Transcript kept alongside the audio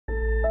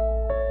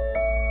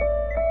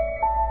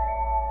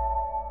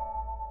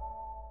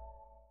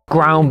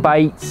ground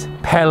baits,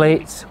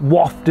 pellets,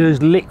 wafters,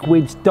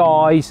 liquids,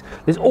 dyes.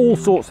 There's all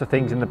sorts of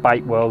things in the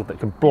bait world that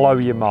can blow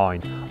your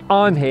mind.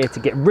 I'm here to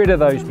get rid of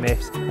those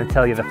myths and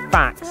tell you the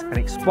facts and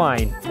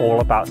explain all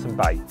about some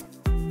bait.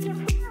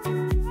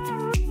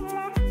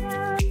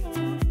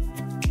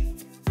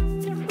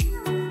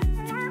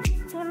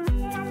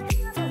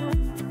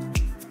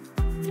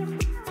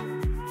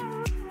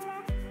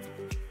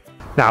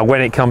 Now,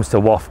 when it comes to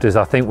wafters,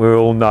 I think we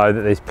all know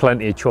that there's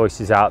plenty of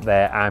choices out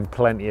there and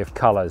plenty of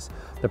colours.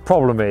 The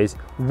problem is,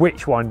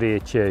 which one do you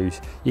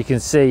choose? You can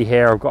see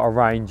here I've got a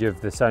range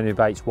of the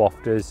Sonubaits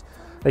wafters.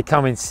 They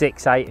come in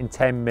 6, 8 and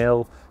 10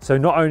 mil. So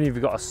not only have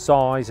you got a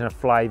size and a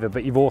flavour,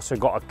 but you've also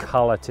got a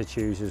colour to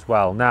choose as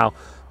well. Now,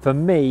 for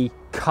me,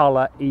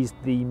 colour is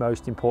the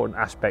most important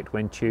aspect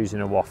when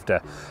choosing a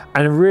wafter.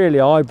 And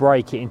really, I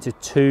break it into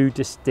two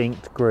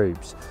distinct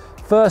groups.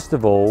 First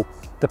of all,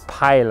 the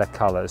paler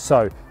colours,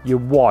 so your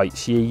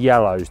whites, your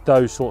yellows,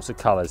 those sorts of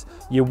colours,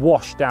 your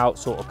washed out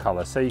sort of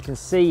colours. So you can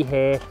see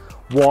here,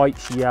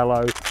 whites,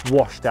 yellow,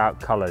 washed out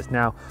colours.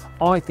 Now,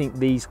 I think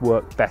these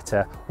work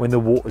better when the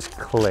water's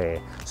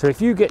clear. So if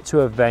you get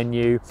to a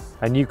venue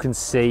and you can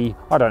see,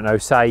 I don't know,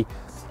 say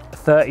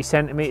 30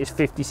 centimetres,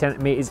 50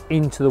 centimetres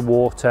into the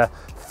water,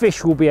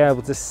 fish will be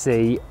able to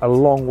see a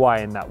long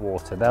way in that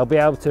water. They'll be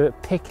able to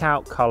pick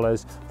out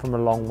colours from a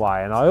long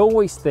way, and I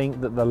always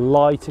think that the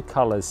lighter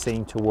colours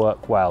seem to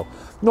work well.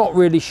 Not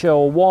really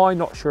sure why,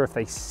 not sure if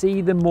they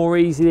see them more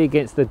easily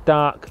against the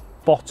dark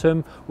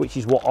bottom, which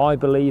is what I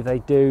believe they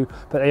do,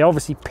 but they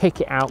obviously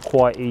pick it out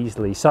quite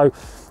easily. So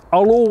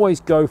I'll always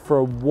go for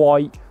a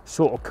white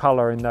sort of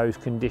colour in those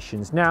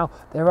conditions. Now,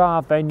 there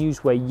are venues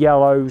where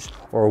yellows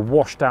or a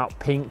washed out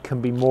pink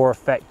can be more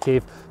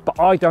effective, but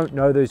I don't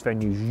know those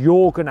venues.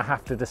 You're going to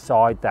have to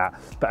decide that.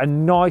 But a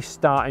nice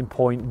starting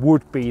point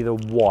would be the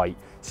white.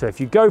 So if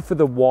you go for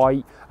the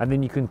white and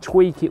then you can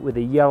tweak it with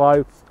a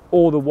yellow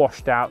or the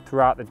washed out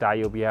throughout the day,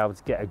 you'll be able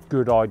to get a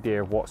good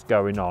idea of what's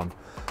going on.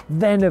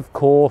 Then of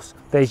course,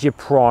 there's your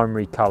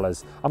primary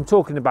colours. I'm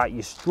talking about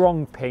your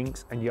strong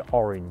pinks and your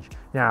orange.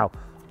 Now,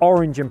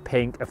 orange and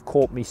pink have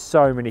caught me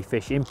so many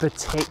fish, in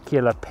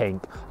particular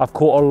pink. I've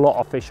caught a lot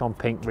of fish on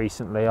pink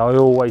recently. I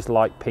always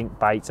like pink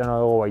baits, and I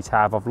always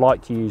have. I've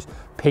liked to use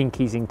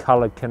pinkies in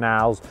coloured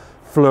canals,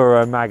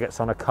 fluoro maggots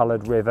on a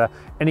coloured river,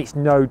 and it's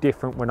no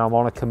different when I'm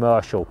on a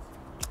commercial.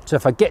 So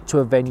if I get to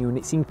a venue and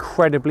it's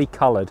incredibly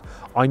coloured,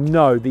 I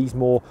know these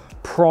more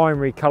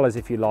primary colours,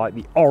 if you like,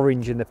 the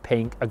orange and the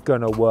pink, are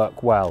going to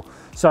work well.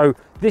 So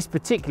this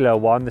particular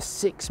one, the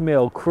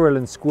 6mm krill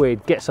and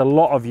squid, gets a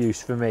lot of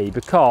use for me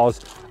because,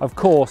 of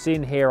course,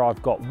 in here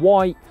I've got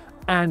white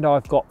and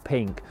I've got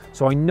pink.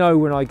 So I know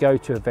when I go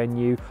to a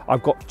venue,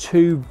 I've got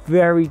two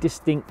very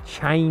distinct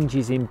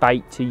changes in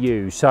bait to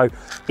use. So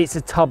it's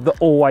a tub that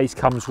always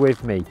comes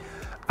with me.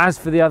 As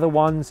for the other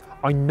ones,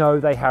 I know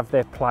they have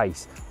their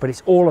place, but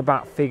it's all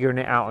about figuring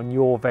it out on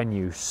your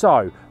venue.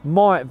 So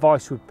my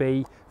advice would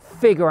be,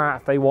 figure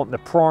out if they want the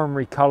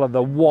primary colour,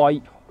 the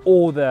white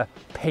or the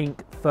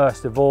pink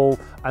first of all,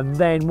 and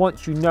then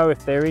once you know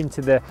if they're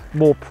into the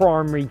more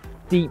primary,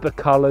 deeper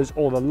colours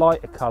or the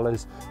lighter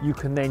colours, you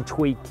can then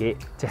tweak it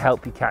to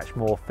help you catch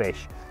more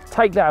fish.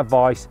 Take that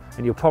advice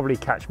and you'll probably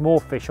catch more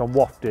fish on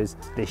wafters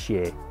this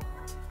year.